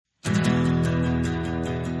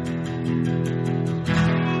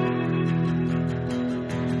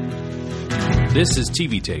This is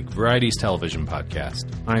TV Take, Variety's television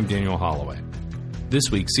podcast. I'm Daniel Holloway. This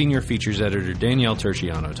week, senior features editor Danielle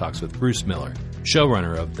Terciano talks with Bruce Miller,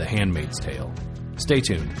 showrunner of The Handmaid's Tale. Stay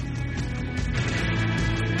tuned.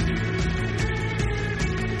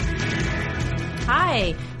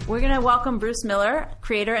 Hi, we're going to welcome Bruce Miller,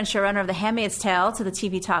 creator and showrunner of The Handmaid's Tale, to the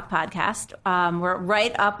TV Talk podcast. We're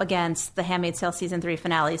right up against The Handmaid's Tale Season 3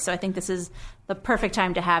 finale, so I think this is the perfect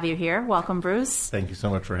time to have you here. Welcome, Bruce. Thank you so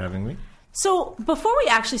much for having me. So before we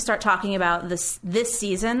actually start talking about this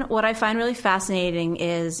season, what I find really fascinating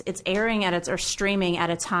is it's airing or streaming at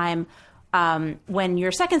a time when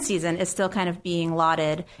your second season is still kind of being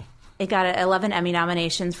lauded. It got 11 Emmy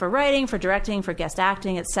nominations for writing, for directing, for guest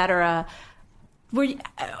acting, etc.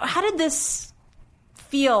 How did this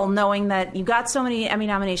feel, knowing that you got so many Emmy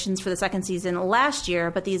nominations for the second season last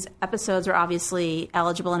year, but these episodes are obviously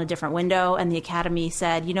eligible in a different window, and the Academy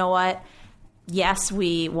said, you know what? Yes,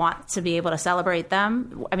 we want to be able to celebrate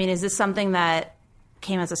them. I mean, is this something that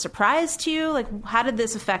came as a surprise to you? Like, how did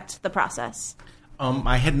this affect the process?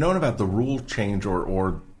 I had known about the rule change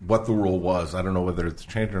or what the rule was. I don't know whether it's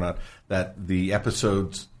changed or not, that the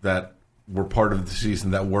episodes that were part of the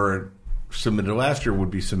season that were submitted last year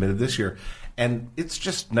would be submitted this year. And it's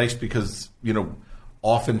just nice because, you know,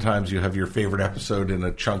 oftentimes you have your favorite episode in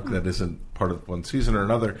a chunk that isn't part of one season or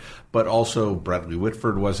another, but also Bradley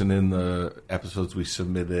Whitford wasn't in the episodes we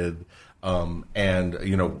submitted. And,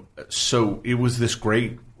 you know, so it was this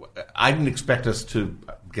great, I didn't expect us to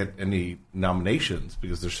get any nominations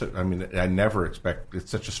because I never expect, it's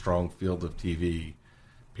such a strong field of TV,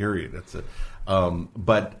 period.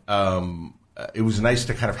 But it was nice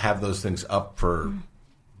to kind of have those things up for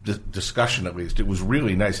discussion, at least. It was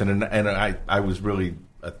really nice, and I was really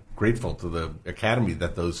grateful to the Academy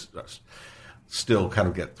that those still kind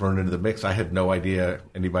of get thrown into the mix. I had no idea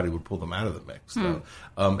anybody would pull them out of the mix, though.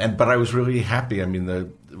 But I was really happy. I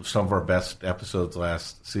mean, some of our best episodes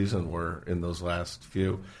last season were in those last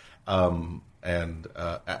few, I mean,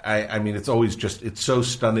 it's always it's so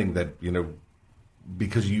stunning that, you know,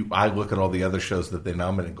 because I look at all the other shows that they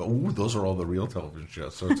nominate and go, ooh, those are all the real television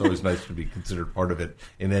shows. So it's always nice to be considered part of it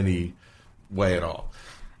in any way at all.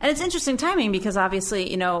 And it's interesting timing because obviously,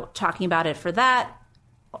 you know, talking about it for that,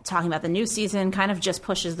 talking about the new season kind of just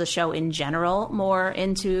pushes the show in general more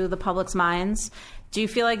into the public's minds. Do you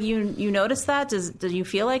feel like you notice that? Do you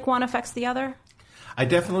feel like one affects the other? I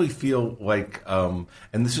definitely feel like, and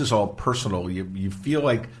this is all personal, you feel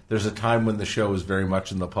like there's a time when the show is very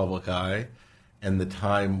much in the public eye, and the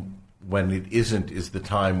time when it isn't is the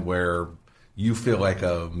time where you feel like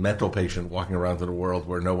a mental patient walking around in a world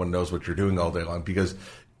where no one knows what you're doing all day long, because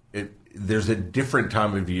there's a different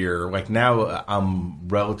time of year. Like now I'm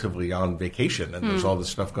relatively on vacation and there's all this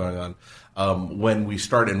stuff going on. When we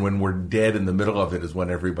start and when we're dead in the middle of it is when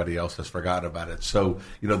everybody else has forgotten about it. So,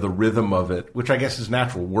 you know, the rhythm of it, which I guess is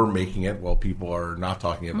natural, we're making it while people are not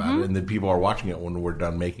talking about it, and then people are watching it when we're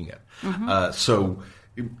done making it. So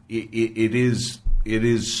it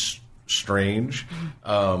is strange,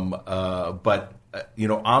 but you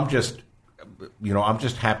know, I'm just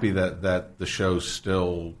happy that the show's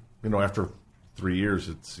still, you know, after 3 years,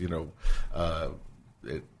 it's, you know,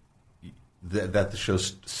 that the show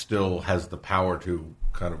still has the power to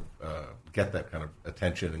kind of get that kind of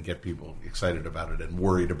attention and get people excited about it and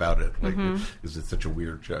worried about it, like, because it's such a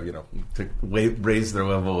weird show, you know, to raise their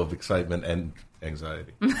level of excitement and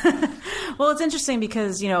anxiety. Well, it's interesting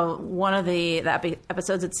because, you know, one of the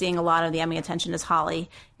episodes that's seeing a lot of the Emmy attention is Holly,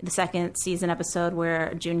 the second season episode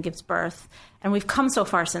where June gives birth. And we've come so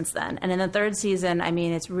far since then. And in the third season, I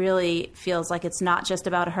mean, it really feels like it's not just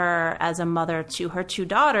about her as a mother to her two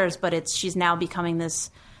daughters, but she's now becoming this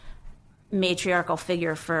matriarchal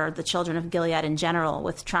figure for the children of Gilead in general,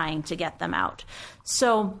 with trying to get them out.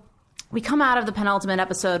 So we come out of the penultimate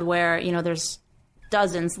episode where, you know, there's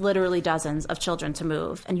literally dozens of children to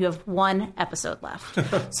move, and you have one episode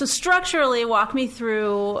left. So structurally, walk me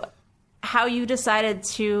through how you decided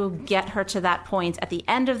to get her to that point at the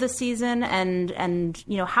end of the season, and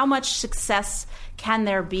you know, how much success can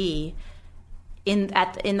there be in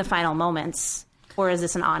the final moments, or is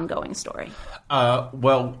this an ongoing story?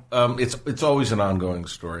 It's always an ongoing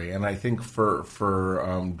story, and I think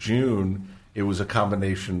for June, it was a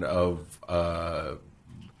combination of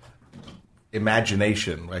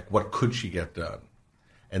imagination, like what could she get done,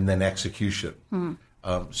 and then execution.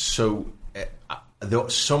 So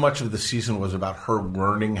much of the season was about her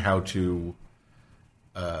learning how to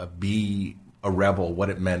be a rebel, what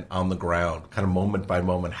it meant on the ground, kind of moment by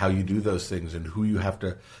moment, how you do those things and who you have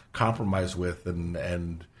to compromise with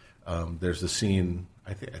and There's a scene,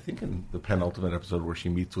 I think in the penultimate episode where she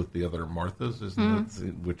meets with the other Marthas, isn't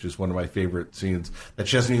it? Which is one of my favorite scenes that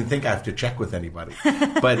she doesn't even think I have to check with anybody.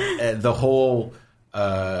 But the whole,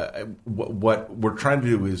 what we're trying to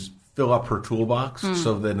do is fill up her toolbox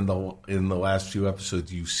so that in the last few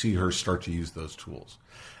episodes you see her start to use those tools.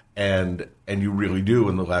 And you really do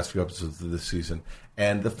in the last few episodes of this season.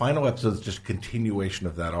 And the final episode is just a continuation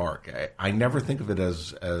of that arc. I never think of it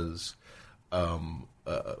as a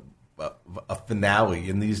finale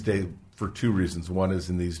in these days for two reasons. One is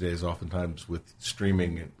in these days, oftentimes with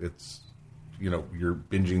streaming, it's, you're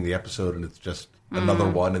binging the episode and it's just another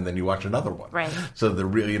one, and then you watch another one. Right. So the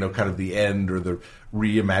really, kind of the end or the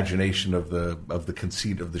reimagination of the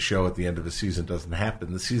conceit of the show at the end of a season doesn't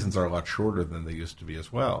happen. The seasons are a lot shorter than they used to be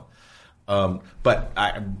as well. But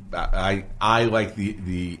I like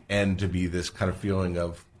the end to be this kind of feeling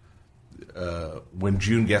of when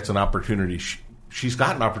June gets an opportunity. She's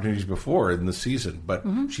gotten opportunities before in the season, but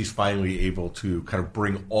she's finally able to kind of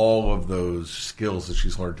bring all of those skills that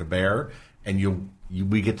she's learned to bear, and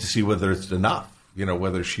we get to see whether it's enough.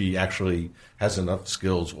 Whether she actually has enough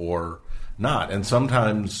skills or not. And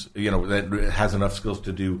sometimes, that has enough skills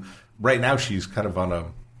to do. Right now, she's kind of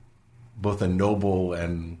on both a noble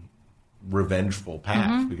and revengeful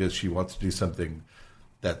path because she wants to do something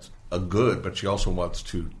that's a good, but she also wants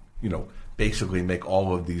to, basically make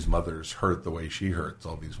all of these mothers hurt the way she hurts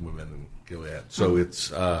all these women in Gilead. So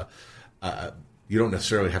it's, you don't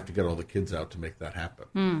necessarily have to get all the kids out to make that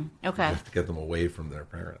happen. Okay. You have to get them away from their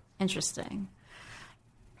parents. Interesting.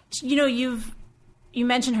 You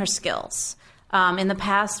mentioned her skills. In the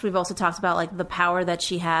past, we've also talked about like the power that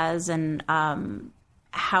she has and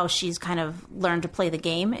how she's kind of learned to play the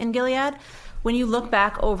game in Gilead. When you look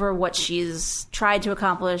back over what she's tried to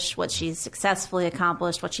accomplish, what she's successfully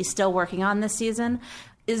accomplished, what she's still working on this season,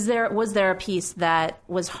 was there a piece that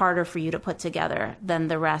was harder for you to put together than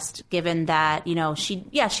the rest, given that,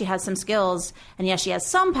 she has some skills and yes, she has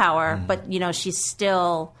some power, but, she's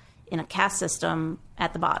still in a caste system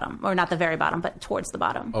at the bottom, or not the very bottom, but towards the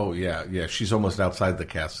bottom. Oh, yeah. Yeah. She's almost outside the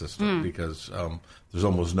caste system because there's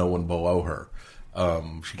almost no one below her.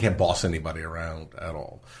 She can't boss anybody around at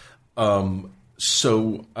all. I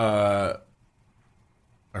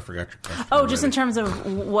forgot your question. Oh, just in terms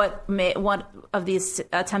of what of these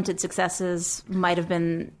attempted successes might have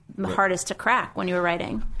been the hardest to crack when you were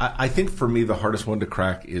writing? I think for me, the hardest one to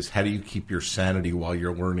crack is how do you keep your sanity while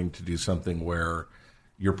you're learning to do something where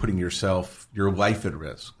you're putting your life at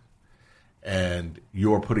risk. And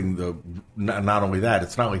you're putting not only that,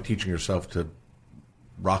 it's not like teaching yourself to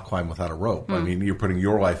rock climb without a rope. I mean, you're putting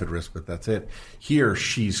your life at risk, but that's it. Here,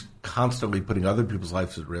 she's constantly putting other people's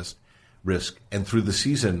lives at risk. And through the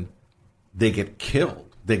season, they get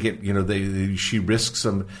killed. They get, she risks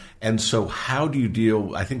them. And so how do you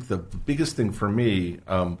deal? I think the biggest thing for me,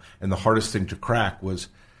 and the hardest thing to crack was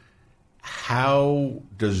how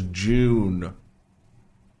does June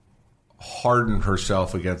harden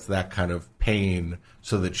herself against that kind of pain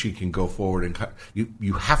so that she can go forward and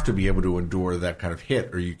you have to be able to endure that kind of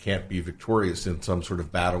hit or you can't be victorious in some sort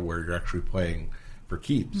of battle where you're actually playing for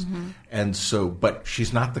keeps. And so, but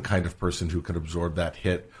she's not the kind of person who can absorb that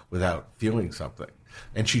hit without feeling something.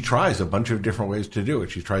 And she tries a bunch of different ways to do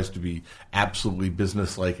it. She tries to be absolutely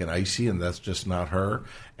businesslike and icy, and that's just not her.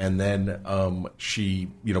 And then she,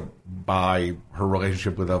 by her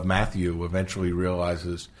relationship with Matthew, eventually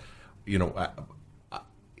realizes,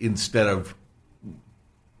 instead of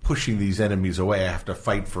pushing these enemies away, I have to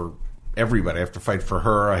fight for everybody. I have to fight for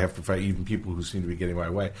her. I have to fight even people who seem to be getting my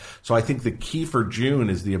way. So I think the key for June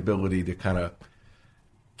is the ability to kind of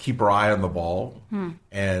keep her eye on the ball.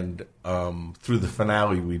 And through the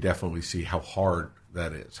finale, we definitely see how hard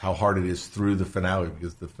that is, how hard it is through the finale,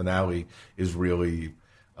 because the finale is really,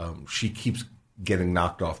 she keeps getting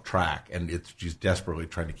knocked off track, and she's desperately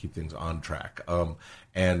trying to keep things on track.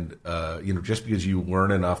 Just because you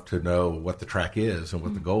learn enough to know what the track is and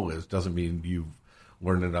what the goal is doesn't mean you've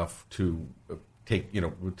learned enough to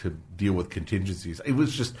to deal with contingencies. It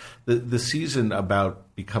was just the season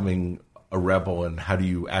about becoming a rebel and how do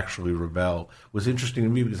you actually rebel was interesting to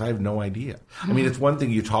me because I have no idea. I mean, it's one thing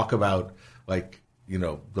you talk about, like,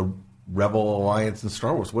 the Rebel Alliance in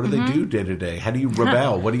Star Wars. What do they do day to day? How do you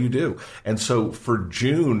rebel? What do you do? And so for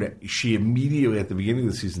June, she immediately at the beginning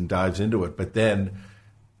of the season dives into it, but then,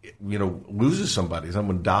 loses somebody.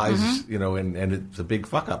 Someone dies, and it's a big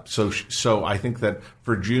fuck up. So I think that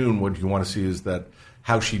for June, what you want to see is that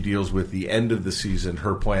how she deals with the end of the season,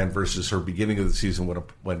 her plan versus her beginning of the season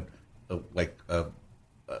when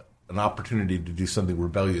an opportunity to do something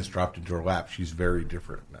rebellious dropped into her lap. She's very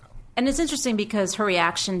different now. And it's interesting because her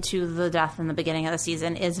reaction to the death in the beginning of the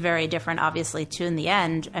season is very different, obviously, to in the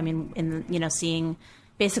end. I mean, seeing,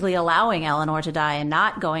 basically allowing Eleanor to die and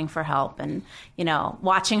not going for help, and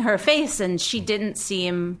watching her face, and she didn't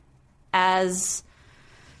seem as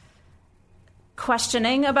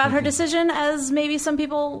questioning about her decision as maybe some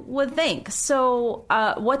people would think. So,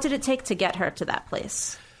 what did it take to get her to that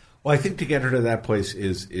place? Well, I think to get her to that place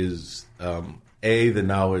is the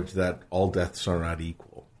knowledge that all deaths are not equal.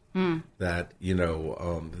 That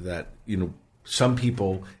some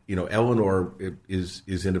people, Eleanor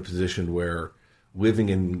is in a position where living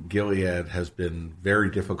in Gilead has been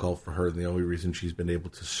very difficult for her, and the only reason she's been able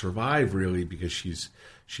to survive really because she's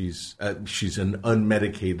an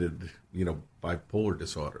unmedicated, bipolar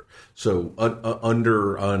disorder. So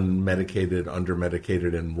unmedicated,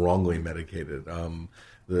 under-medicated, and wrongly medicated.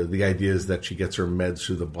 The idea is that she gets her meds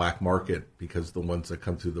through the black market because the ones that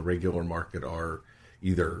come through the regular market are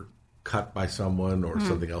either cut by someone or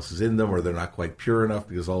something else is in them, or they're not quite pure enough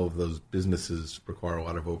because all of those businesses require a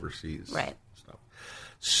lot of overseas stuff.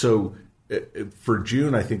 So for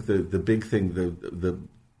June, I think the big thing, the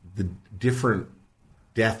different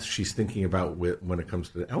death she's thinking about when it comes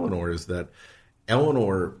to Eleanor is that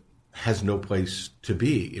Eleanor has no place to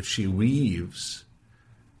be. If she leaves,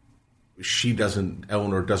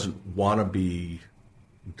 Eleanor doesn't want to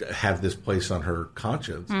have this place on her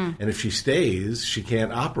conscience. And if she stays, she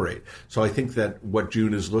can't operate. So I think that what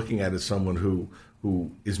June is looking at is someone who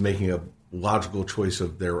is making a logical choice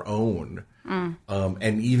of their own.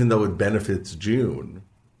 And even though it benefits June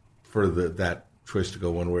for that choice to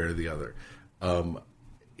go one way or the other,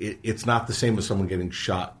 it's not the same as someone getting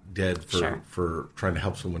shot dead for trying to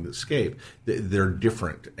help someone escape. They're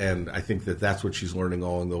different. And I think that that's what she's learning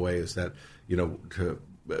along the way, is that, to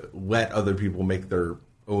let other people make their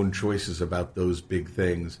own choices about those big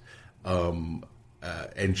things. And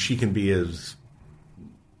she can be as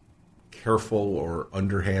careful or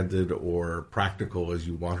underhanded or practical as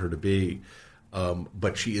you want her to be.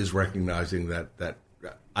 But she is recognizing that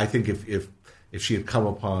I think if she had come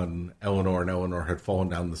upon Eleanor and Eleanor had fallen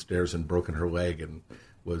down the stairs and broken her leg and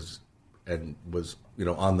was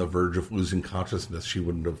on the verge of losing consciousness, she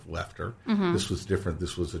wouldn't have left her. This was different.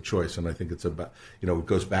 This was a choice. And I think it's about, it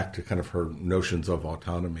goes back to kind of her notions of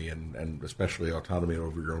autonomy and especially autonomy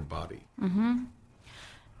over your own body.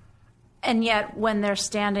 And yet when they're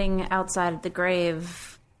standing outside of the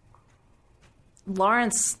grave,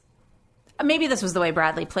 Lawrence, maybe this was the way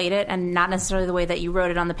Bradley played it and not necessarily the way that you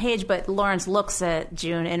wrote it on the page, but Lawrence looks at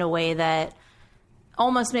June in a way that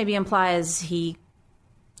almost maybe implies he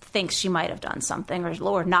thinks she might have done something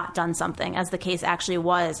or not done something, as the case actually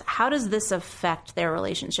was. How does this affect their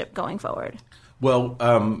relationship going forward? Well,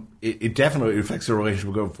 it definitely affects the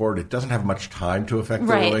relationship going forward. It doesn't have much time to affect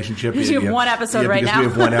the relationship. Because you have one episode right now. We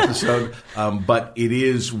have one episode. But it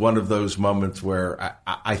is one of those moments where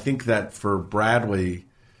I think that for Bradley,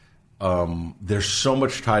 there's so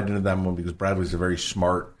much tied into that moment because Bradley's a very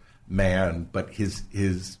smart man, but he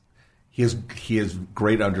has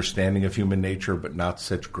great understanding of human nature, but not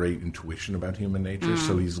such great intuition about human nature.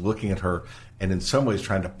 So he's looking at her and in some ways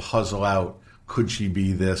trying to puzzle out, could she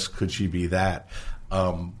be this? Could she be that?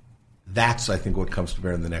 That's, I think, what comes to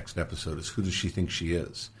bear in the next episode is who does she think she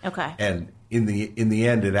is? Okay. And in the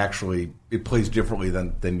end, it plays differently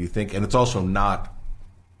than you think. And it's also not,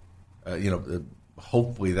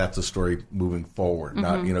 hopefully that's a story moving forward,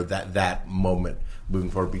 not, that moment moving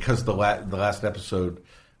forward. Because the last episode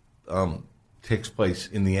takes place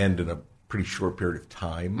in the end in a pretty short period of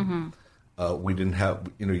time. We didn't have,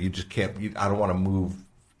 you just can't, I don't want to move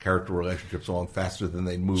character relationships along faster than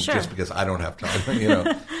they move just because I don't have time,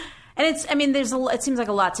 And it seems like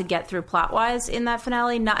a lot to get through plot-wise in that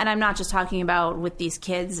finale. And I'm not just talking about with these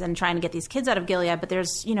kids and trying to get these kids out of Gilead, but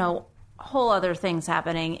there's, whole other things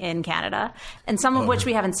happening in Canada, and some of which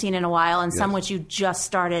we haven't seen in a while, and some which you just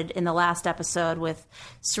started in the last episode with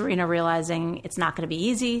Serena realizing it's not going to be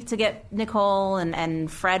easy to get Nicole,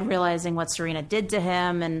 and Fred realizing what Serena did to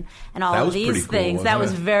him, and all of these things. Cool, that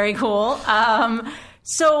was very cool.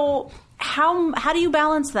 So how do you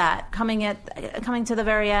balance that coming to the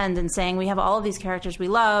very end and saying we have all of these characters we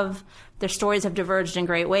love, their stories have diverged in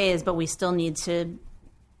great ways, but we still need to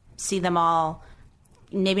see them all,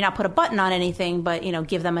 maybe not put a button on anything, but,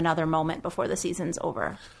 give them another moment before the season's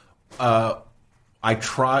over? I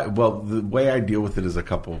try. Well, the way I deal with it is a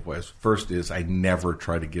couple of ways. First is I never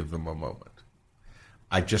try to give them a moment.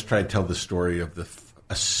 I just try to tell the story of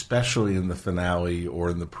especially in the finale or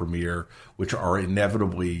in the premiere, which are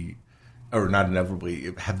inevitably, or not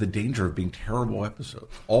inevitably, have the danger of being terrible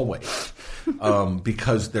episodes, always,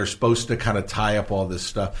 because they're supposed to kind of tie up all this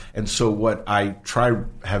stuff. And so what I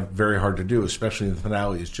have very hard to do, especially in the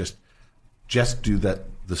finale, is just do the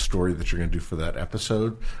story that you're going to do for that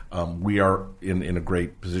episode. We are in a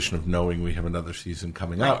great position of knowing we have another season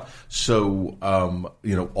coming up. So,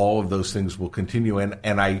 all of those things will continue.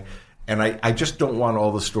 And I just don't want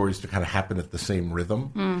all the stories to kind of happen at the same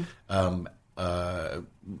rhythm.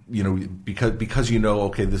 Because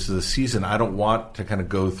okay, this is a season. I don't want to kind of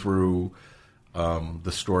go through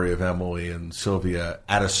the story of Emily and Sylvia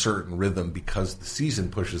at a certain rhythm because the season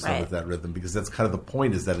pushes them with that rhythm. Because that's kind of the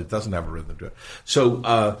point, is that it doesn't have a rhythm to it.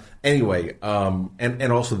 So anyway,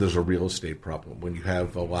 and also there's a real estate problem when you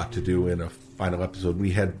have a lot to do in a final episode.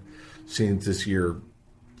 We had scenes this year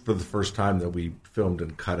for the first time that we filmed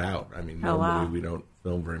and cut out. I mean, normally we don't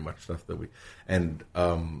film very much stuff that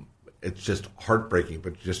it's just heartbreaking,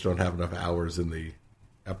 but you just don't have enough hours in the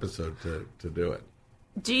episode to do it.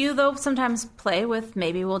 Do you, though, sometimes play with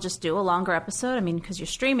maybe we'll just do a longer episode? I mean, because you're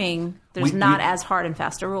streaming, there's not as hard and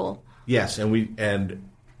fast a rule. Yes, and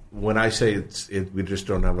when I say we just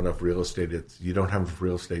don't have enough real estate, you don't have enough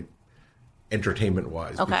real estate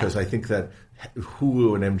entertainment-wise. Okay. Because I think that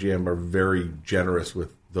Hulu and MGM are very generous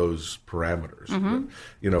with those parameters.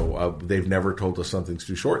 Mm-hmm. They've never told us something's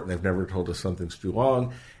too short, and they've never told us something's too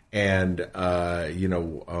long. And, I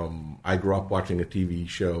grew up watching a TV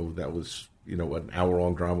show that was, an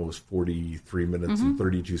hour-long drama was 43 minutes and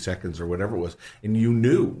 32 seconds or whatever it was. And you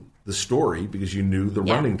knew the story because you knew the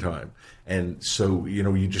running time. And so,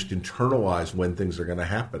 you just internalize when things are going to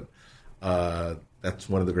happen. That's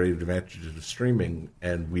one of the great advantages of streaming,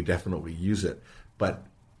 and we definitely use it. But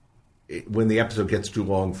when the episode gets too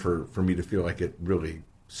long for me to feel like it really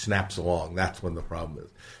snaps along, that's when the problem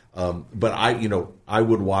is. But I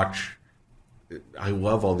would watch. I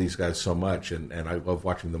love all these guys so much, and I love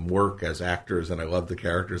watching them work as actors, and I love the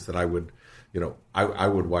characters that I would, I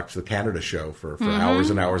would watch the Canada show for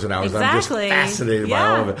hours and hours and hours. Exactly. I'm just fascinated by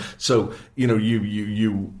all of it. So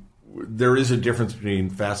you there is a difference between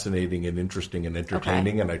fascinating and interesting and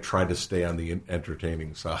entertaining, and I try to stay on the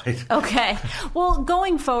entertaining side. Okay. Well,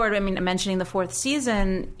 going forward, I mean, mentioning the fourth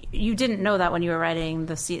season, you didn't know that when you were writing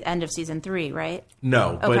the end of season 3, right?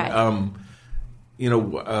 No, but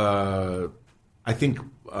I think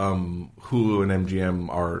Hulu and MGM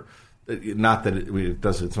are not that it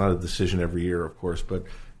does. It's not a decision every year, of course, but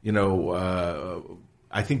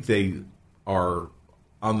I think they are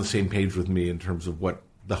on the same page with me in terms of what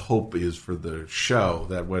the hope is for the show,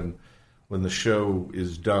 that when the show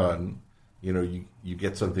is done, you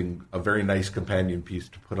get a very nice companion piece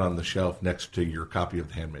to put on the shelf next to your copy of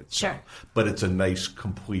The Handmaid's Tale. Sure. But it's a nice,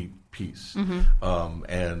 complete piece. Mm-hmm.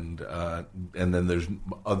 And then there's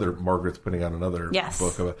Margaret's putting out another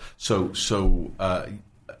book of it. So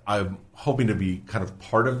I'm hoping to be kind of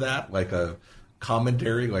part of that, like a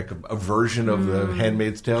commentary, like a version of The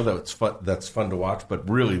Handmaid's Tale that's fun to watch. But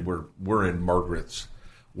really, we're in Margaret's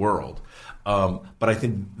world. But I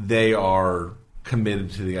think they are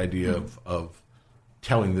committed to the idea of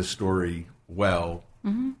telling this story well,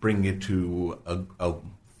 bringing it to a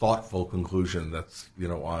thoughtful conclusion that's,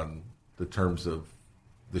 on the terms of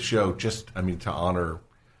the show, to honor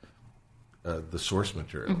the source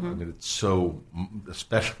material. I mean, it's so,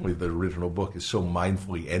 especially the original book is so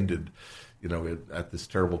mindfully ended, at this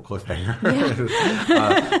terrible cliffhanger.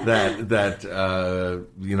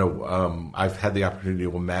 I've had the opportunity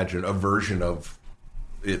to imagine a version of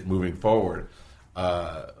it moving forward.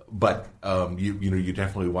 But you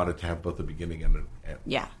definitely wanted to have both the beginning and end.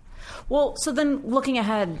 Yeah. Well, so then looking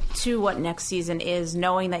ahead to what next season is,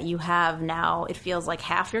 knowing that you have now, it feels like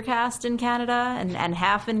half your cast in Canada and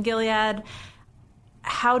half in Gilead,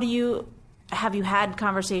 have you had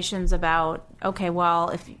conversations about, okay, well,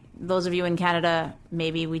 if those of you in Canada,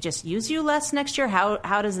 maybe we just use you less next year?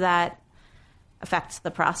 How does that affect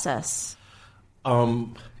the process?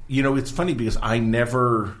 It's funny because I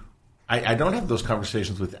don't have those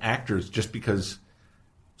conversations with actors just because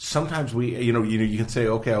sometimes you can say,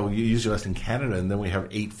 okay, I'll use you less in Canada, and then we have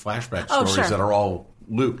 8 flashback stories that are all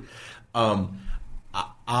Luke.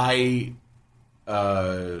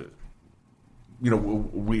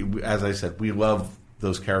 We as I said, we love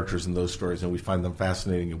those characters and those stories, and we find them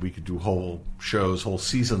fascinating, and we could do whole shows, whole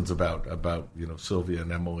seasons about Sylvia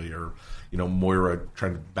and Emily, or Moira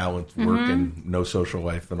trying to balance work and no social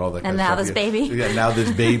life and all that. And kind now of this stuff. baby. Yeah, now this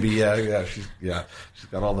baby. She's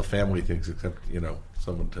got all the family things except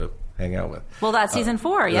someone to hang out with. Well, that's season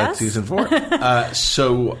 4. Yes, that's season 4.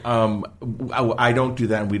 So I don't do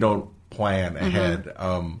that, and we don't plan ahead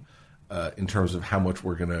in terms of how much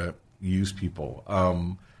we're going to use people.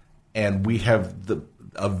 and we have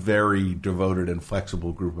a very devoted and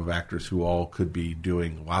flexible group of actors who all could be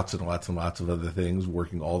doing lots and lots and lots of other things,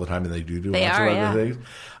 working all the time, and they do lots of other things.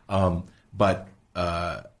 But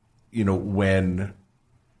when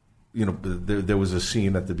there was a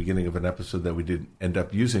scene at the beginning of an episode that we didn't end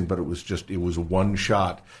up using, but it was one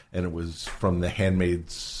shot, and it was from the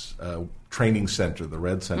Handmaid's training center, the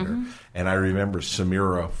Red Center. Mm-hmm. And I remember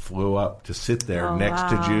Samira flew up to sit there next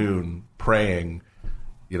to June praying,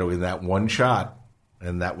 in that one shot.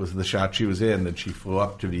 And that was the shot she was in, and she flew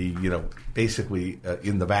up to be, basically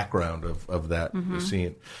in the background of that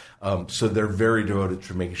scene. So they're very devoted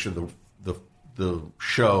to making sure the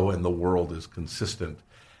show and the world is consistent.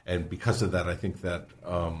 And because of that, I think that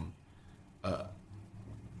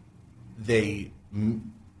they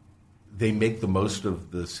make the most of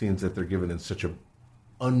the scenes that they're given in such an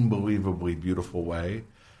unbelievably beautiful way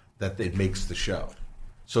that it makes the show.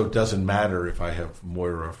 So it doesn't matter if I have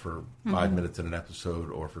Moira for 5 minutes in an episode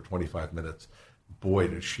or for 25 minutes. Boy,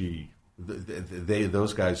 does she!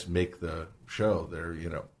 Those guys make the show. They're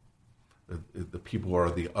the people are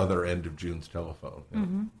the other end of June's telephone.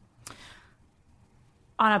 Mm-hmm.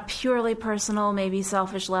 On a purely personal, maybe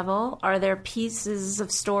selfish level, are there pieces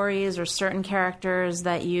of stories or certain characters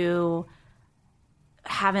that you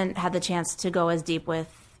haven't had the chance to go as deep with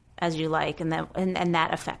as you like, and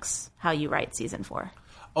that affects how you write season 4?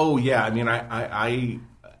 Oh yeah, I mean, I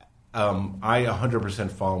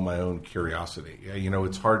 100% follow my own curiosity.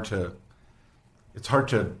 It's hard to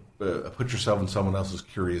put yourself in someone else's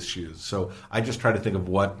curious shoes. So I just try to think of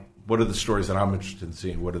what are the stories that I'm interested in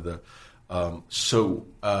seeing. What are the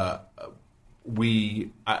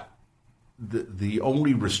the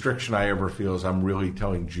only restriction I ever feel is I'm really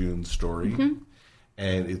telling June's story,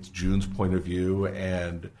 and it's June's point of view,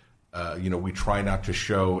 and we try not to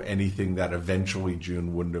show anything that eventually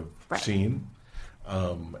June wouldn't have seen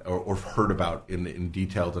or heard about in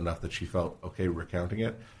detailed enough that she felt okay recounting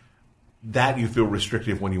it. That you feel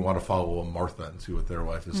restrictive when you want to follow a Martha and see what their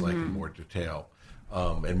life is like in more detail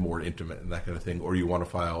and more intimate and that kind of thing. Or you want to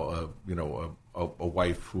file a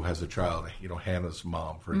wife who has a child, Hannah's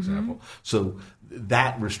mom, for example. So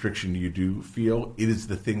that restriction you do feel. It is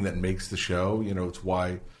the thing that makes the show. It's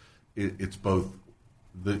why it's both.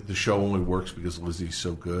 The show only works because Lizzie's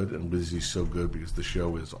so good, and Lizzie's so good because the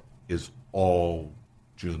show is all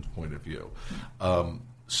June's point of view.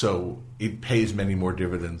 So it pays many more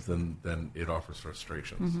dividends than it offers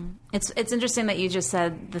frustrations. Mm-hmm. It's interesting that you just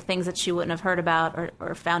said the things that she wouldn't have heard about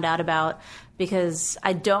or found out about, because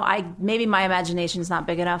maybe my imagination is not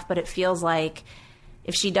big enough, but it feels like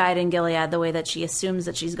if she died in Gilead the way that she assumes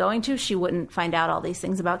that she's going to, she wouldn't find out all these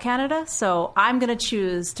things about Canada. So I'm going to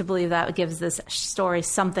choose to believe that gives this story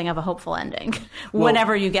something of a hopeful ending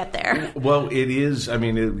whenever you get there. Well, it is. I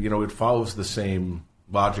mean, it follows the same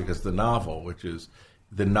logic as the novel, which is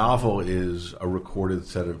the novel is a recorded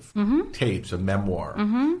set of tapes, a memoir,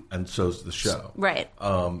 and so's the show. Right.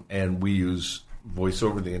 And we use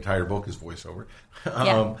voiceover. The entire book is voiceover.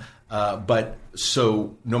 But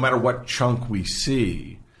so no matter what chunk we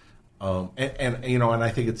see, and I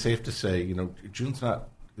think it's safe to say, June's not.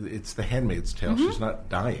 It's the Handmaid's Tale. She's not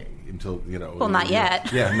dying until Well, not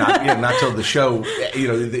yet. Not till the show. It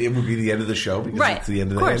would be the end of the show because it's the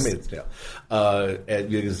end of the Handmaid's Tale.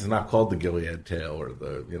 And it's not called the Gilead Tale or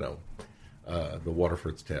the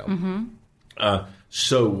Waterford's Tale.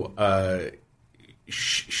 So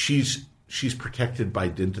she's protected by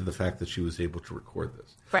dint of the fact that she was able to record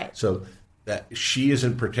this. Right. So that she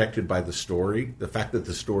isn't protected by the story. The fact that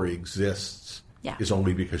the story exists is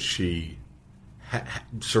only because she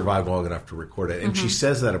survived long enough to record it. And she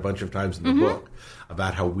says that a bunch of times in the book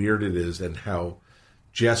about how weird it is and how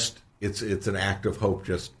just it's an act of hope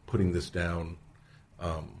just putting this down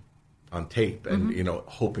on tape and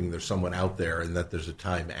hoping there's someone out there and that there's a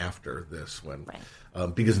time after this when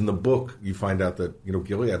because in the book you find out that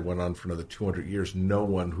Gilead went on for another 200 years. No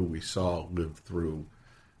one who we saw lived through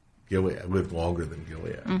Gilead, lived longer than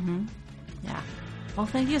Gilead. Yeah. Well,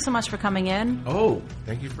 thank you so much for coming in. Oh,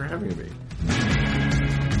 thank you for having me.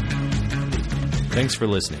 Thanks for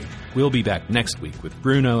listening. We'll be back next week with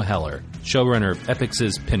Bruno Heller, showrunner of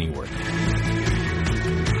Epix's Pennyworth.